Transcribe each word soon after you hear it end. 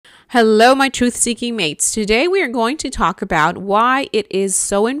Hello, my truth-seeking mates. Today we are going to talk about why it is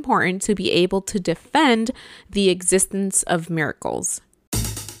so important to be able to defend the existence of miracles.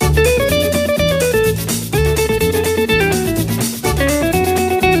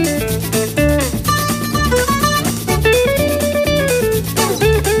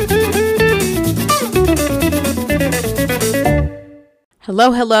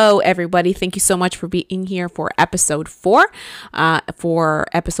 Hello, everybody. Thank you so much for being here for episode 4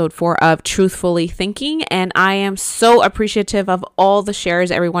 of Truthfully Thinking. And I am so appreciative of all the shares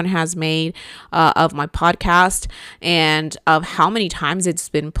everyone has made of my podcast and of how many times it's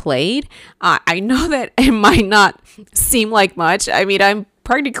been played. I know that it might not seem like much. I mean, I'm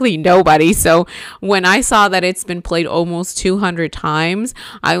practically nobody. So when I saw that it's been played almost 200 times,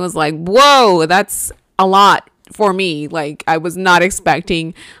 I was like, whoa, that's a lot. For me, like, I was not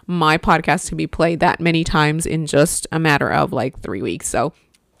expecting my podcast to be played that many times in just a matter of like 3 weeks. So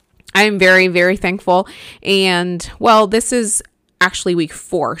I am very, very thankful. And well, this is actually week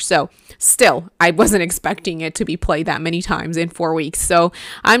 4. So still, I wasn't expecting it to be played that many times in 4 weeks. So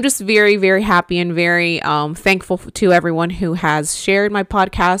I'm just very, very happy and very thankful to everyone who has shared my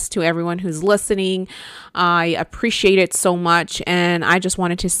podcast, to everyone who's listening. I appreciate it so much. And I just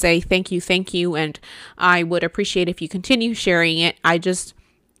wanted to say thank you. And I would appreciate if you continue sharing it.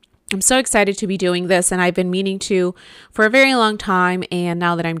 I'm so excited to be doing this, and I've been meaning to for a very long time. And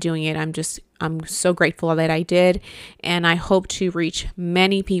now that I'm doing it, I'm so grateful that I did. And I hope to reach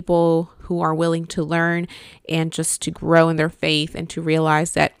many people who are willing to learn and just to grow in their faith and to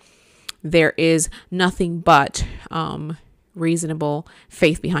realize that there is nothing but reasonable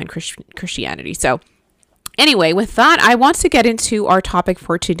faith behind Christianity. So anyway, with that, I want to get into our topic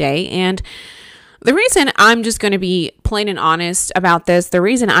for today. And the reason I'm just going to be plain and honest about this, the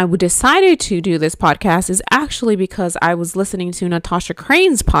reason I decided to do this podcast is actually because I was listening to Natasha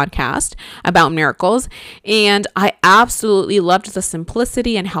Crane's podcast about miracles, and I absolutely loved the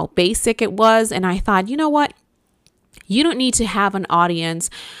simplicity and how basic it was. And I thought, you know what? You don't need to have an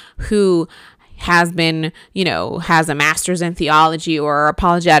audience who has a master's in theology or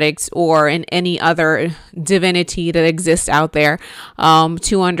apologetics or in any other divinity that exists out there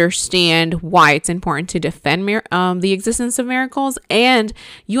to understand why it's important to defend the existence of miracles. And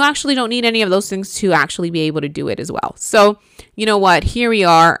you actually don't need any of those things to actually be able to do it as well. So you know what? Here we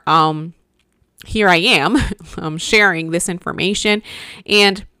are. Here I am sharing this information.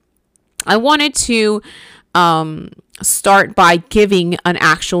 And I wanted to start by giving an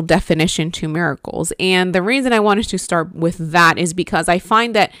actual definition to miracles. And the reason I wanted to start with that is because I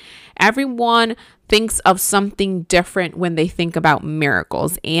find that everyone thinks of something different when they think about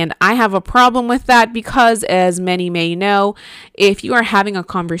miracles. And I have a problem with that because, as many may know, if you are having a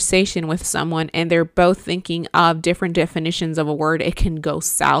conversation with someone and they're both thinking of different definitions of a word, it can go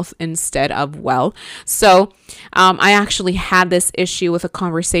south instead of well. So I actually had this issue with a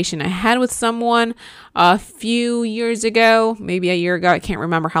conversation I had with someone a few years ago, maybe a year ago. I can't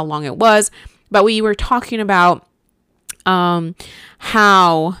remember how long it was, but we were talking about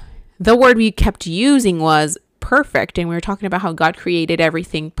how the word we kept using was perfect. And we were talking about how God created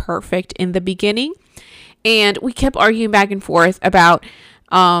everything perfect in the beginning. And we kept arguing back and forth about,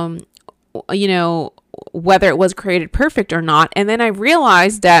 whether it was created perfect or not. And then I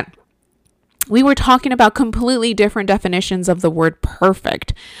realized that we were talking about completely different definitions of the word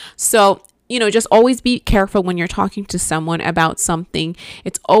perfect. So just always be careful when you're talking to someone about something.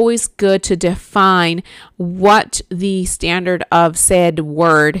 It's always good to define what the standard of said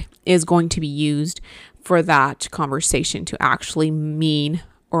word is going to be used for that conversation to actually mean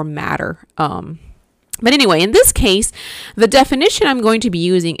or matter. But anyway, in this case, the definition I'm going to be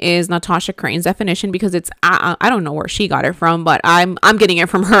using is Natasha Crane's definition because it's, I don't know where she got it from, but I'm getting it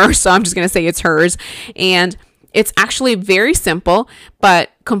from her. So I'm just going to say it's hers. And it's actually very simple,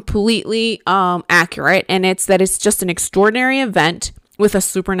 but completely accurate. And it's that it's just an extraordinary event with a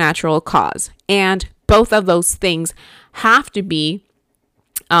supernatural cause. And both of those things have to be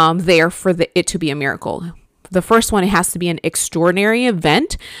there for it to be a miracle. The first one, it has to be an extraordinary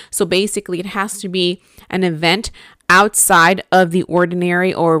event. So basically, it has to be an event outside of the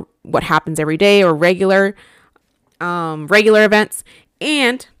ordinary or what happens every day or regular events.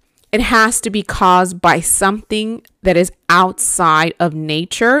 And it has to be caused by something that is outside of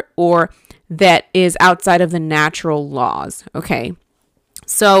nature or that is outside of the natural laws. Okay.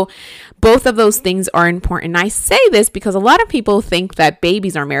 So both of those things are important. And I say this because a lot of people think that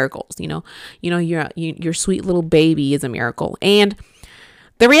babies are miracles. Your sweet little baby is a miracle. And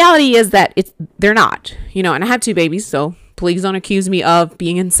the reality is that they're not, and I have 2 babies. So Please don't accuse me of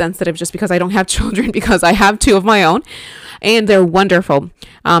being insensitive just because I don't have children, because I have 2 of my own and they're wonderful.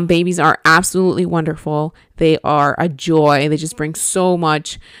 Babies are absolutely wonderful. They are a joy. They just bring so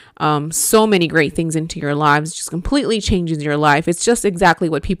much, so many great things into your lives. It just completely changes your life. It's just exactly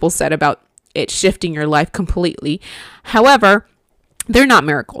what people said about it shifting your life completely. However, they're not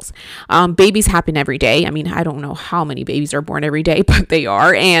miracles. Babies happen every day. I mean, I don't know how many babies are born every day, but they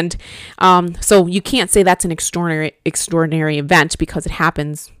are. And so you can't say that's an extraordinary event because it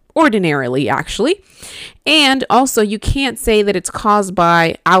happens ordinarily, actually. And also, you can't say that it's caused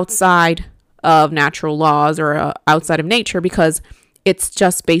by outside of natural laws or outside of nature, because it's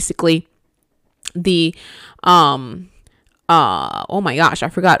just basically the oh my gosh, I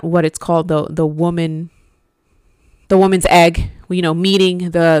forgot what it's called, the woman's egg,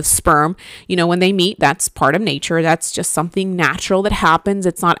 meeting the sperm. When they meet, that's part of nature. That's just something natural that happens.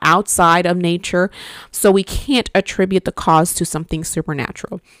 It's not outside of nature. So we can't attribute the cause to something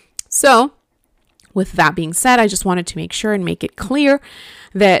supernatural. So with that being said, I just wanted to make sure and make it clear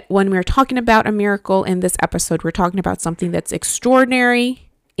that when we're talking about a miracle in this episode, we're talking about something that's extraordinary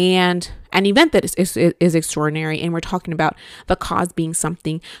and an event that is extraordinary. And we're talking about the cause being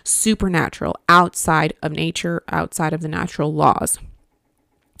something supernatural, outside of nature, outside of the natural laws.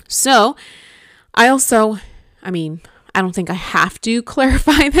 So I don't think I have to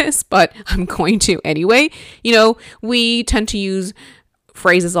clarify this, but I'm going to anyway. We tend to use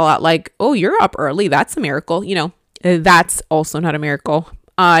phrases a lot like, oh, you're up early, that's a miracle. That's also not a miracle.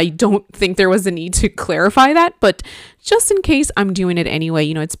 I don't think there was a need to clarify that, but just in case, I'm doing it anyway.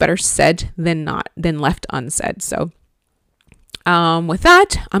 It's better said than left unsaid. So with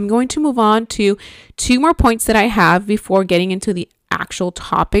that, I'm going to move on to 2 more points that I have before getting into the actual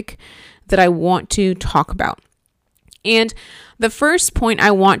topic that I want to talk about. And the first point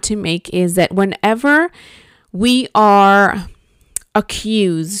I want to make is that whenever we are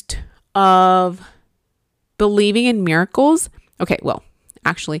accused of believing in miracles,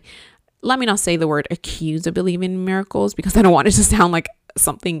 actually, let me not say the word accused of believing in miracles, because I don't want it to sound like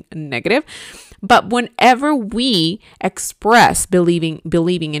something negative. But whenever we express believing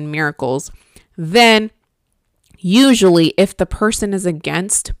in miracles, then usually if the person is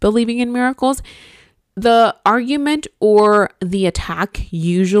against believing in miracles, the argument or the attack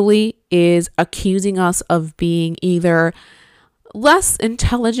usually is accusing us of being either less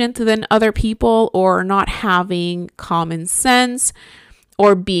intelligent than other people, or not having common sense,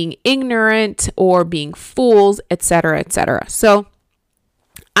 or being ignorant, or being fools, etc., etc. So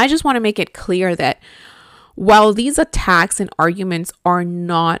I just want to make it clear that while these attacks and arguments are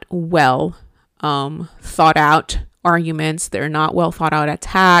not well thought out arguments, they're not well thought out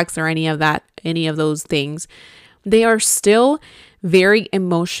attacks or any of those things, they are still very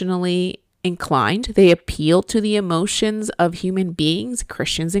emotionally inclined. They appeal to the emotions of human beings,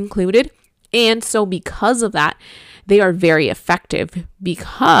 Christians included. And so because of that, they are very effective,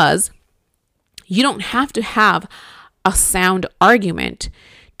 because you don't have to have a sound argument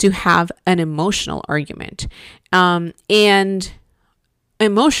to have an emotional argument. And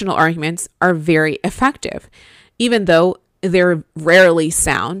emotional arguments are very effective. Even though they're rarely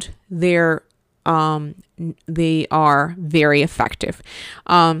sound, they are very effective.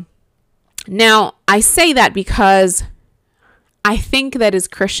 Now, I say that because I think that as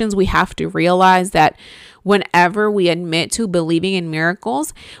Christians, we have to realize that whenever we admit to believing in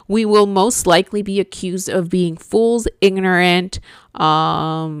miracles, we will most likely be accused of being fools, ignorant,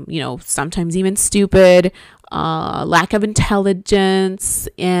 sometimes even stupid, lack of intelligence,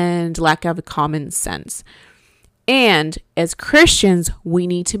 and lack of common sense. And as Christians, we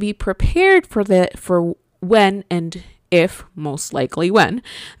need to be prepared for when and if, most likely when,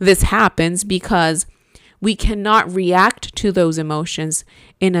 this happens, because we cannot react to those emotions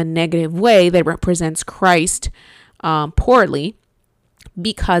in a negative way that represents Christ poorly,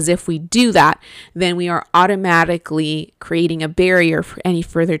 because if we do that, then we are automatically creating a barrier for any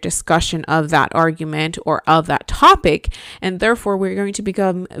further discussion of that argument or of that topic, and therefore we're going to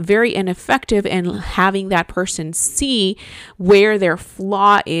become very ineffective in having that person see where their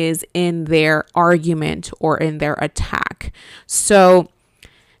flaw is in their argument or in their attack. So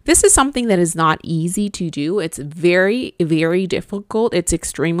this is something that is not easy to do. It's very, very difficult. It's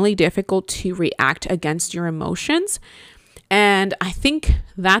extremely difficult to react against your emotions. And I think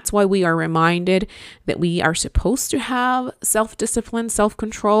that's why we are reminded that we are supposed to have self-discipline,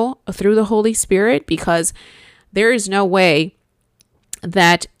 self-control through the Holy Spirit, because there is no way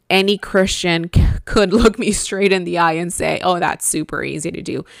that any Christian could look me straight in the eye and say, oh, that's super easy to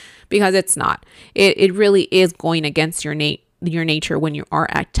do, because it's not. It really is going against your nature when you are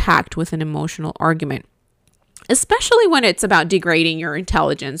attacked with an emotional argument. especially when it's about degrading your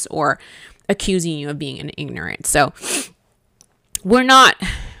intelligence or accusing you of being an ignorant. So we're not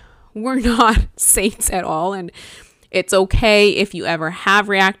saints at all. And it's okay if you ever have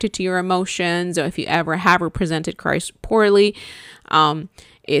reacted to your emotions, or if you ever have represented Christ poorly.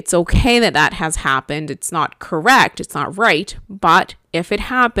 It's okay that has happened. It's not correct. It's not right. But if it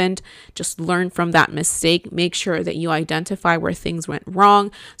happened, just learn from that mistake. Make sure that you identify where things went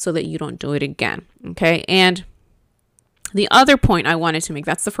wrong so that you don't do it again. Okay. And the other point I wanted to make,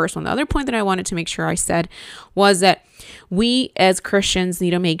 that's the first one. The other point that I wanted to make sure I said was that we as Christians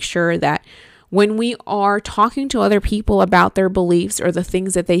need to make sure that when we are talking to other people about their beliefs or the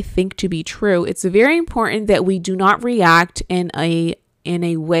things that they think to be true, it's very important that we do not react in a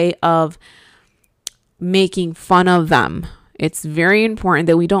way of making fun of them. It's very important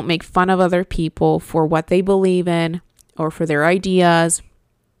that we don't make fun of other people for what they believe in or for their ideas,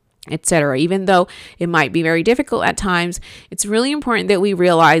 etc. Even though it might be very difficult at times, it's really important that we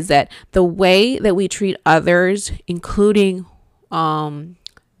realize that the way that we treat others, including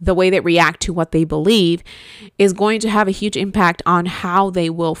the way they react to what they believe, is going to have a huge impact on how they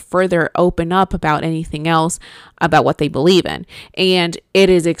will further open up about anything else about what they believe in. And it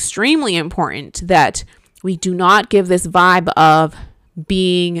is extremely important that we do not give this vibe of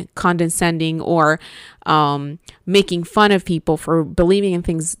being condescending or making fun of people for believing in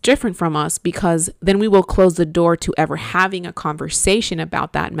things different from us, because then we will close the door to ever having a conversation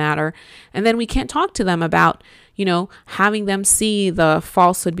about that matter. And then we can't talk to them about, having them see the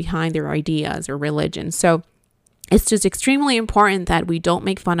falsehood behind their ideas or religion. So it's just extremely important that we don't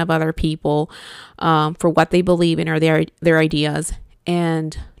make fun of other people for what they believe in or their ideas,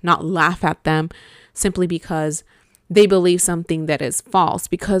 and not laugh at them simply because they believe something that is false.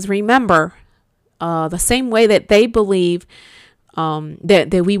 Because remember, the same way that they believe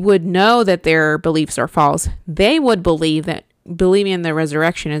that we would know that their beliefs are false, they would believe that believing in the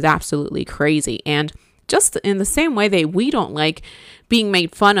resurrection is absolutely crazy. And just in the same way that we don't like being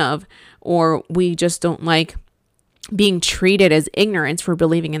made fun of, or we just don't like being treated as ignorance for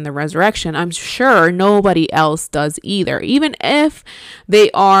believing in the resurrection, I'm sure nobody else does either. Even if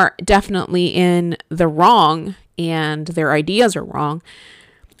they are definitely in the wrong and their ideas are wrong,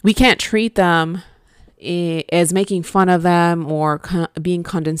 we can't treat them as making fun of them or being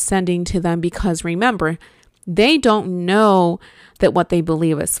condescending to them, because remember, they don't know that what they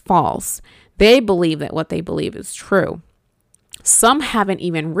believe is false. They believe that what they believe is true. Some haven't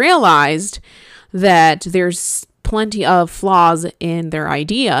even realized that there's plenty of flaws in their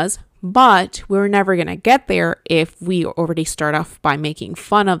ideas, but we're never going to get there if we already start off by making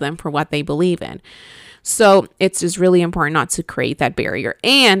fun of them for what they believe in. So it's just really important not to create that barrier.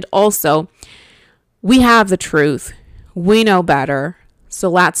 And also, we have the truth. We know better. So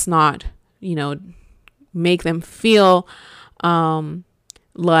let's not, make them feel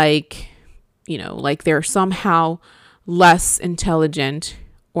like they're somehow less intelligent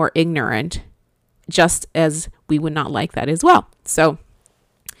or ignorant, just as we would not like that as well. So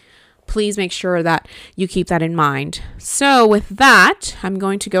please make sure that you keep that in mind. So with that, I'm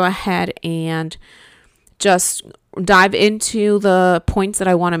going to go ahead and just dive into the points that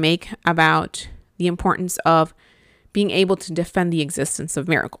I want to make about the importance of being able to defend the existence of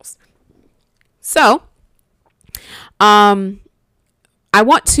miracles. So, I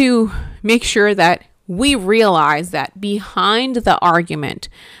want to make sure that we realize that behind the argument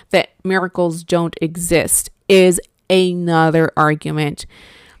that miracles don't exist is another argument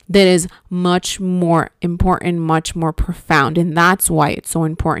that is much more important, much more profound. And that's why it's so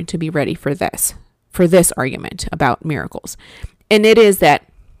important to be ready for this argument about miracles. And it is that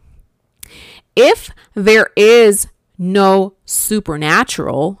if there is no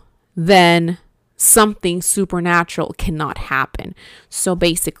supernatural, then something supernatural cannot happen. So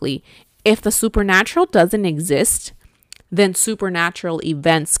basically, if the supernatural doesn't exist, then supernatural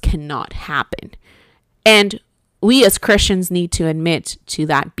events cannot happen. And we as Christians need to admit to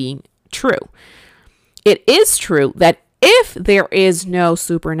that being true. It is true that if there is no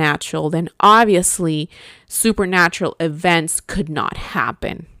supernatural, then obviously supernatural events could not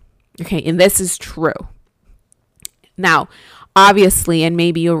happen. Okay, and this is true. Now, obviously, and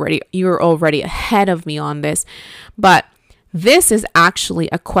maybe you're already ahead of me on this, but this is actually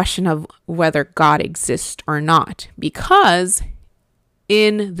a question of whether God exists or not, because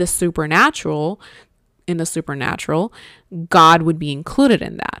in the supernatural, God would be included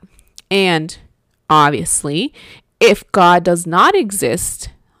in that. And obviously, if God does not exist,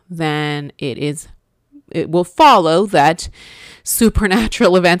 then it will follow that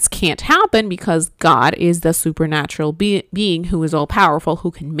supernatural events can't happen, because God is the supernatural being who is all powerful,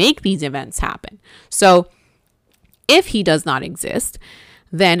 who can make these events happen. So If he does not exist,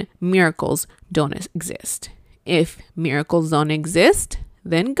 then miracles don't exist. If miracles don't exist,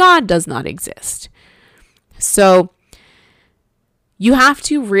 then God does not exist. So you have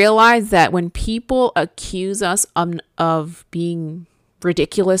to realize that when people accuse us of being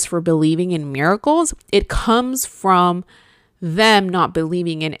ridiculous for believing in miracles, it comes from them not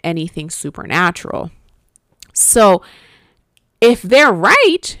believing in anything supernatural. So if they're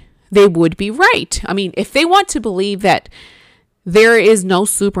right, they would be right. I mean, if they want to believe that there is no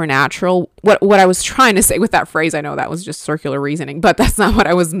supernatural, what I was trying to say with that phrase, I know that was just circular reasoning, but that's not what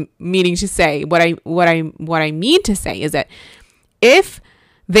I was meaning to say. What I mean to say is that if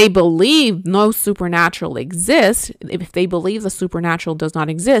they believe no supernatural exists, if they believe the supernatural does not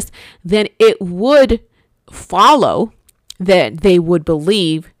exist, then it would follow that they would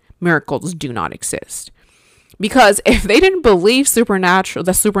believe miracles do not exist. Because if they didn't believe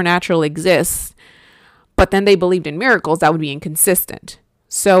the supernatural exists, but then they believed in miracles, that would be inconsistent.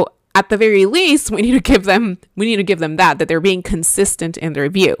 So at the very least, we need to give them that they're being consistent in their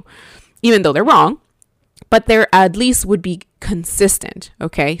view, even though they're wrong, but they at least would be consistent.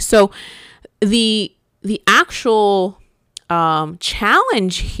 Okay. So the actual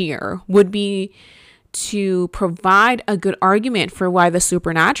challenge here would be to provide a good argument for why the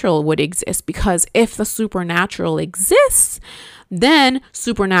supernatural would exist, because if the supernatural exists, then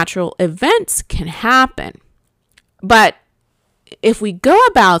supernatural events can happen. But if we go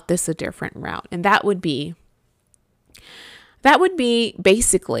about this a different route, and that would be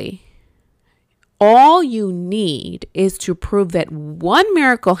basically all you need is to prove that one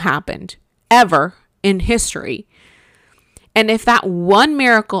miracle happened ever in history. And if that one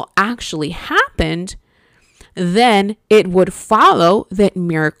miracle actually happened, then it would follow that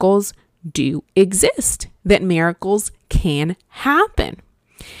miracles do exist, that miracles can happen.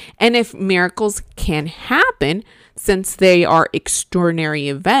 And if miracles can happen, since they are extraordinary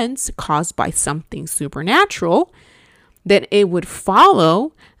events caused by something supernatural, then it would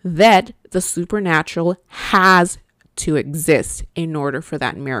follow that the supernatural has to exist in order for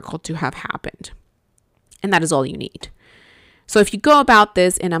that miracle to have happened. And that is all you need. So if you go about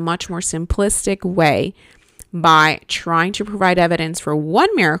this in a much more simplistic way by trying to provide evidence for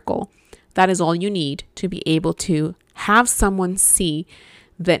one miracle, that is all you need to be able to have someone see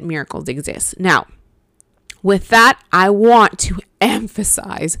that miracles exist. Now, with that, I want to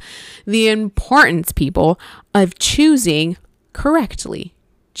emphasize the importance, people, of choosing correctly,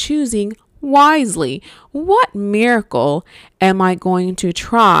 choosing wisely. What miracle am I going to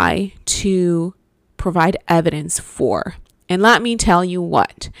try to provide evidence for? And let me tell you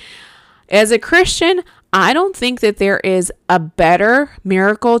what, as a Christian, I don't think that there is a better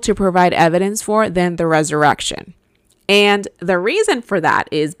miracle to provide evidence for than the resurrection. And the reason for that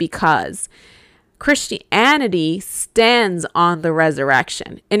is because Christianity stands on the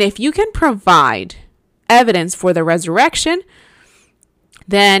resurrection. And if you can provide evidence for the resurrection,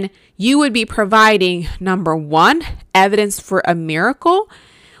 then you would be providing, number one, evidence for a miracle,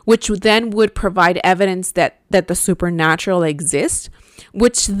 which then would provide evidence that the supernatural exists,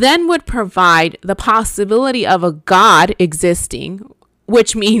 which then would provide the possibility of a God existing,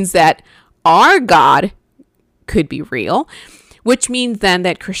 which means that our God could be real, which means then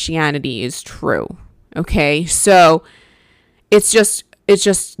that Christianity is true. Okay, so it's just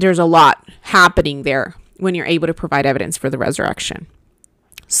there's a lot happening there when you're able to provide evidence for the resurrection.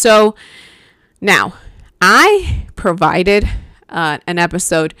 So now I provided an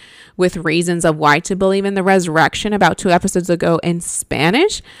episode with reasons of why to believe in the resurrection about 2 episodes ago in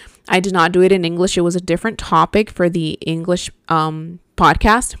Spanish. I did not do it in English. It was a different topic for the English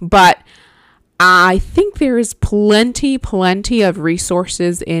podcast, but I think there is plenty of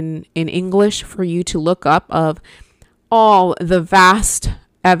resources in English for you to look up of all the vast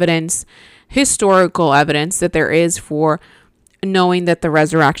evidence, historical evidence that there is for knowing that the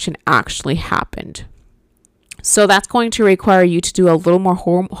resurrection actually happened. So that's going to require you to do a little more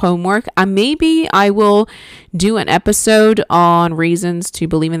homework. Maybe I will do an episode on reasons to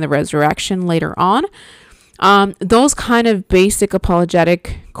believe in the resurrection later on. Those kind of basic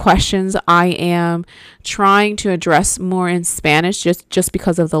apologetic questions I am trying to address more in Spanish just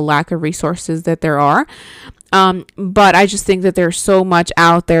because of the lack of resources that there are. But I just think that there's so much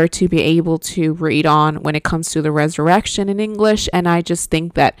out there to be able to read on when it comes to the resurrection in English. And I just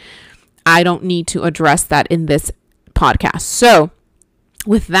think that I don't need to address that in this podcast. So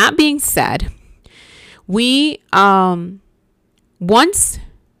with that being said,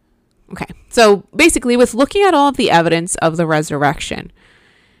 so basically with looking at all of the evidence of the resurrection,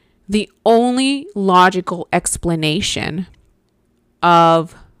 the only logical explanation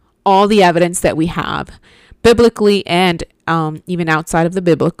of all the evidence that we have biblically and even outside of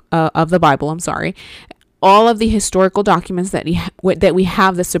the Bible. I'm sorry. All of the historical documents that we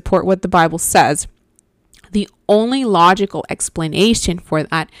have that support what the Bible says, the only logical explanation for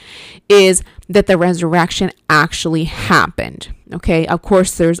that is that the resurrection actually happened. Okay, of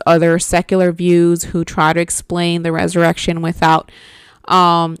course, there's other secular views who try to explain the resurrection without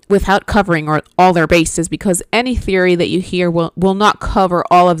covering all their bases, because any theory that you hear will not cover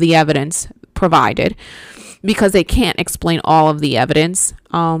all of the evidence provided, because they can't explain all of the evidence.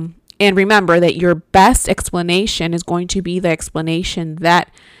 And remember that your best explanation is going to be the explanation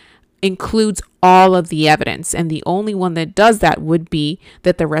that includes all of the evidence. And the only one that does that would be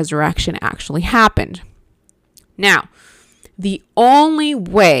that the resurrection actually happened. Now, the only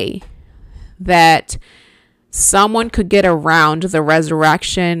way that someone could get around the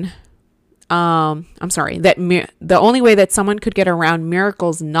resurrection, the only way that someone could get around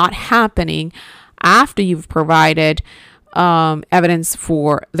miracles not happening after you've provided evidence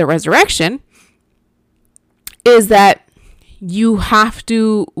for the resurrection is that you have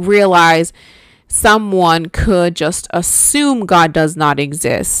to realize someone could just assume God does not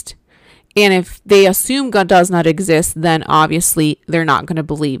exist. And if they assume God does not exist, then obviously they're not going to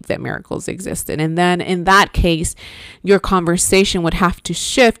believe that miracles existed. And then in that case, your conversation would have to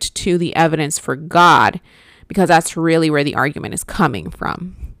shift to the evidence for God, because that's really where the argument is coming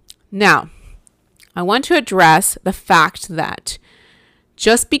from. Now, I want to address the fact that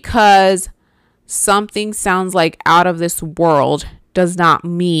just because something sounds like out of this world does not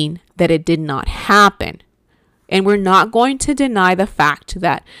mean that it did not happen. And we're not going to deny the fact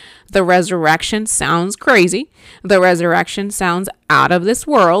that the resurrection sounds crazy. The resurrection sounds out of this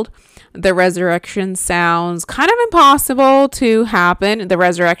world. The resurrection sounds kind of impossible to happen. The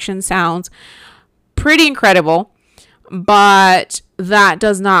resurrection sounds pretty incredible. But that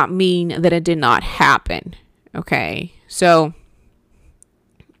does not mean that it did not happen. Okay. So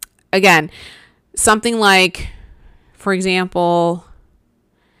again, something like, for example,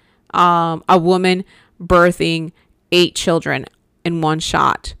 a woman birthing 8 children in one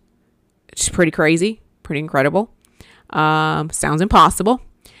shot. It's pretty crazy, pretty incredible. Sounds impossible,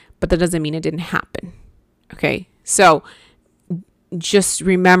 but that doesn't mean it didn't happen. Okay. So just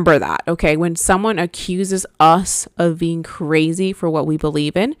remember that, okay? When someone accuses us of being crazy for what we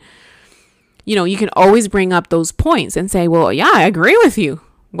believe in, you can always bring up those points and say, well, yeah, I agree with you.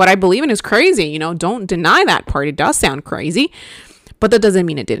 What I believe in is crazy. Don't deny that part. It does sound crazy, but that doesn't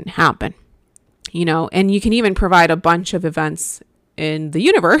mean it didn't happen. And you can even provide a bunch of events in the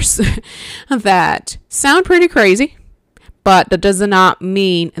universe that sound pretty crazy, but that does not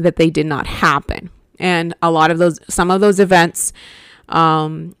mean that they did not happen. And some of those events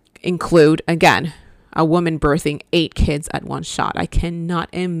include, again, a woman birthing 8 kids at one shot. I cannot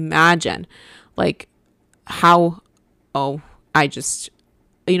imagine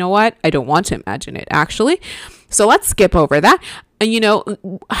you know what? I don't want to imagine it, actually. So let's skip over that.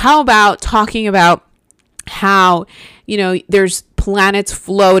 How about talking about how, there's planets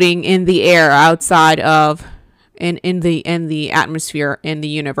floating in the air outside of, in the atmosphere in the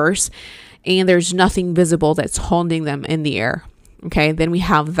universe, and there's nothing visible that's holding them in the air. Okay, then we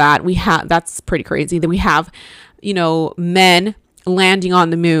have that. That's pretty crazy. Then we have, men landing on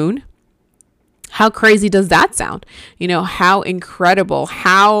the moon. How crazy does that sound? How incredible,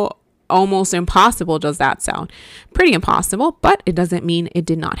 how almost impossible does that sound? Pretty impossible, but it doesn't mean it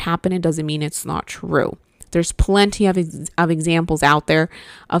did not happen. It doesn't mean it's not true. There's plenty of examples out there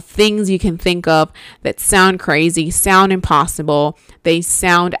of things you can think of that sound crazy, sound impossible. They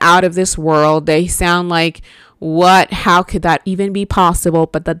sound out of this world. They sound like, how could that even be possible?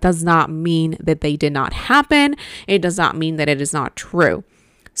 But that does not mean that they did not happen. It does not mean that it is not true.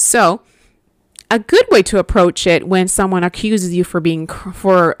 So a good way to approach it when someone accuses you for being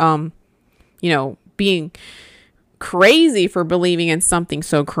crazy for believing in something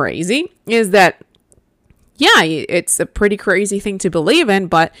so crazy is that, yeah, it's a pretty crazy thing to believe in,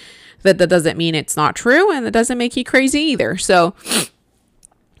 but that doesn't mean it's not true, and that doesn't make you crazy either. So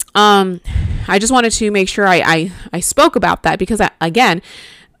I just wanted to make sure I spoke about that, because again,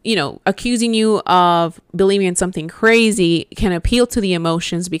 accusing you of believing in something crazy can appeal to the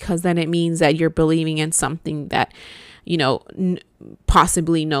emotions, because then it means that you're believing in something that,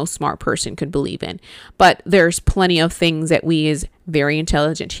 possibly no smart person could believe in. But there's plenty of things that we as very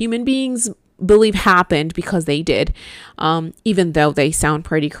intelligent human beings believe happened because they did, even though they sound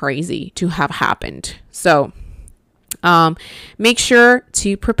pretty crazy to have happened. So make sure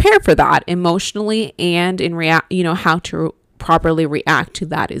to prepare for that emotionally, and in how to properly react to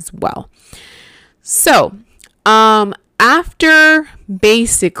that as well. So after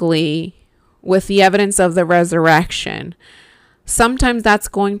basically with the evidence of the resurrection, sometimes that's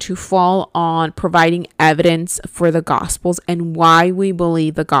going to fall on providing evidence for the Gospels and why we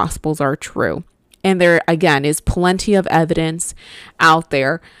believe the Gospels are true. And there, again, is plenty of evidence out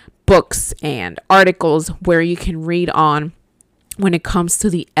there, books and articles where you can read on when it comes to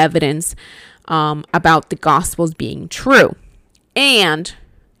the evidence about the Gospels being true. And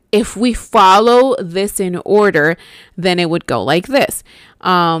if we follow this in order, then it would go like this.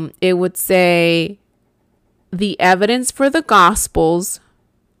 It would say the evidence for the Gospels,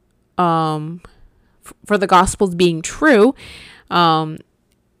 being true,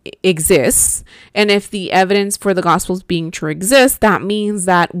 exists. And if the evidence for the Gospels being true exists, that means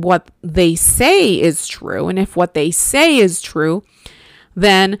that what they say is true. And if what they say is true,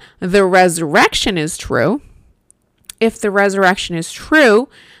 then the resurrection is true. If the resurrection is true,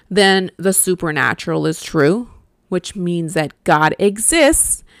 then the supernatural is true, which means that God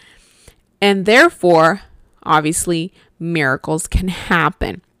exists. And therefore, obviously, miracles can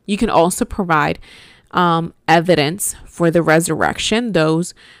happen. You can also provide evidence for the resurrection,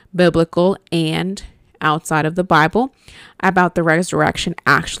 those biblical and outside of the Bible, about the resurrection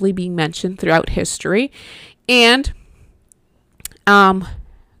actually being mentioned throughout history, and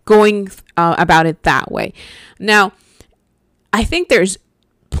going about it that way. Now, I think there's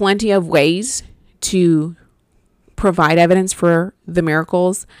plenty of ways to provide evidence for the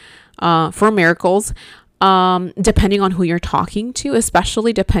miracles, depending on who you're talking to,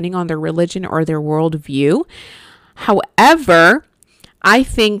 especially depending on their religion or their worldview. However, I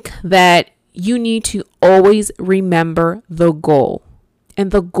think that you need to always remember the goal.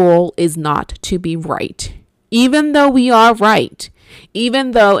 And the goal is not to be right. Even though we are right,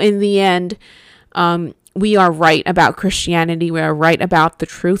 even though in the end, we are right about Christianity, we are right about the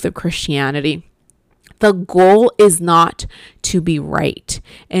truth of Christianity, the goal is not to be right,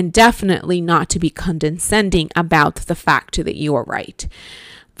 and definitely not to be condescending about the fact that you are right.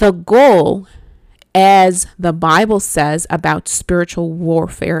 The goal, as the Bible says about spiritual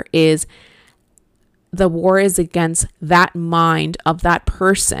warfare, is the war is against that mind of that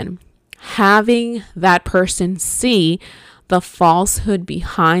person, having that person see the falsehood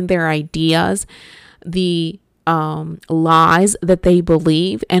behind their ideas, the lies that they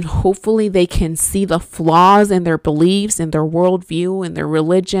believe, and hopefully they can see the flaws in their beliefs, in their worldview, in their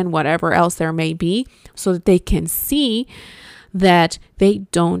religion, whatever else there may be, so that they can see that they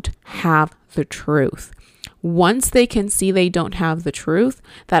don't have the truth. Once they can see they don't have the truth,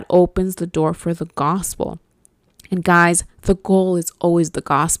 that opens the door for the gospel. And guys, the goal is always the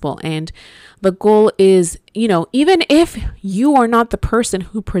gospel. And the goal is, even if you are not the person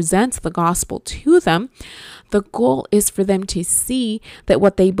who presents the gospel to them, the goal is for them to see that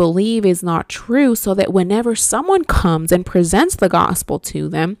what they believe is not true, so that whenever someone comes and presents the gospel to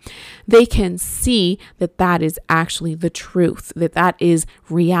them, they can see that that is actually the truth, that that is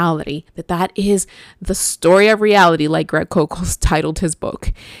reality, that that is the story of reality, like Greg Koukl titled his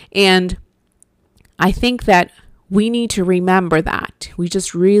book. And I think that we need to remember that. We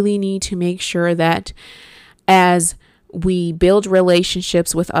just really need to make sure that as we build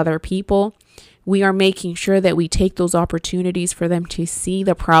relationships with other people, we are making sure that we take those opportunities for them to see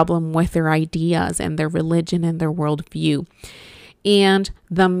the problem with their ideas and their religion and their worldview. And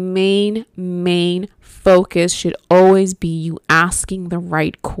the main focus should always be you asking the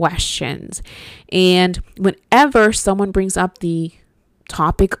right questions. And whenever someone brings up the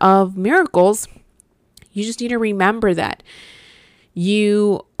topic of miracles, you just need to remember that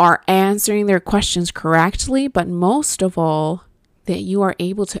you are answering their questions correctly, but most of all, that you are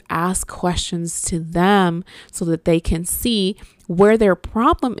able to ask questions to them so that they can see where their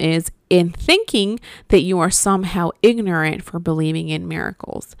problem is in thinking that you are somehow ignorant for believing in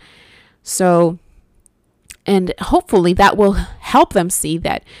miracles. So, and hopefully that will help them see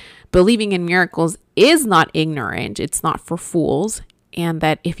that believing in miracles is not ignorant. It's not for fools. And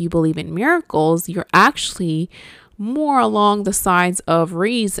that if you believe in miracles, you're actually more along the sides of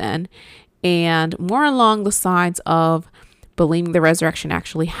reason and more along the sides of believing the resurrection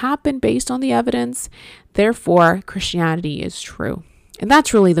actually happened based on the evidence. Therefore, Christianity is true. And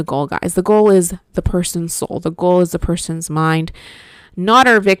that's really the goal, guys. The goal is the person's soul. The goal is the person's mind, not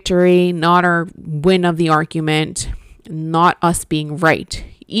our victory, not our win of the argument, not us being right.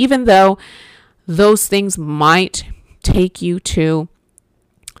 Even though those things might take you to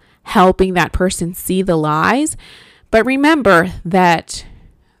helping that person see the lies. But remember that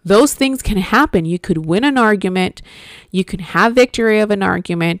those things can happen. You could win an argument, you can have victory of an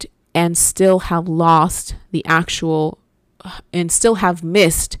argument, and still have lost the actual, and still have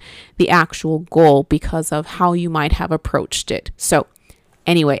missed the actual goal because of how you might have approached it. So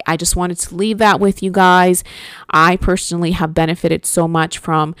Anyway, I just wanted to leave that with you guys. I personally have benefited so much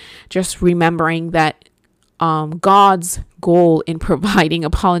from just remembering that God's goal in providing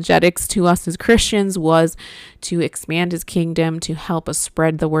apologetics to us as Christians was to expand his kingdom, to help us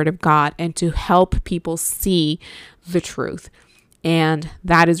spread the word of God, and to help people see the truth. And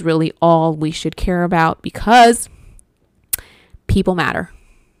that is really all we should care about, because people matter.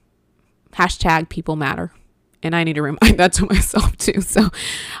 Hashtag people matter. And I need to remind that to myself too. So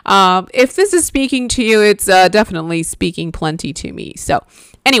if this is speaking to you, it's definitely speaking plenty to me. So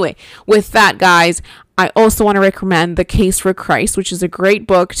anyway, with that, guys, I also want to recommend The Case for Christ, which is a great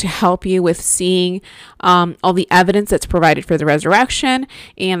book to help you with seeing all the evidence that's provided for the resurrection.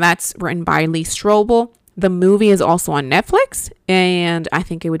 And that's written by Lee Strobel. The movie is also on Netflix, and I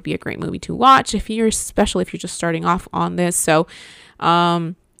think it would be a great movie to watch especially if you're just starting off on this. So,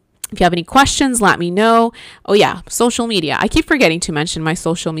 if you have any questions, let me know. Oh yeah, social media. I keep forgetting to mention my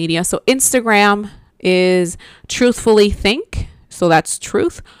social media. So Instagram is Truthfully Think. So that's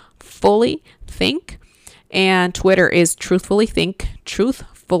Truthfully Think. And Twitter is Truthfully Think.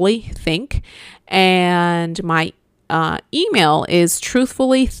 And my email is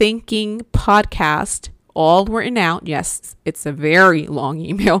truthfullythinkingpodcast, all written out. Yes, it's a very long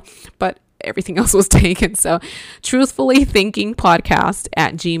email, but everything else was taken. So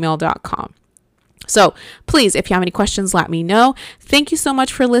truthfullythinkingpodcast@gmail.com. So please, if you have any questions, let me know. Thank you so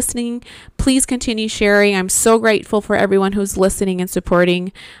much for listening. Please continue sharing. I'm so grateful for everyone who's listening and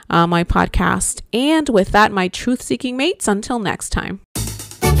supporting my podcast. And with that, my truth-seeking mates, until next time.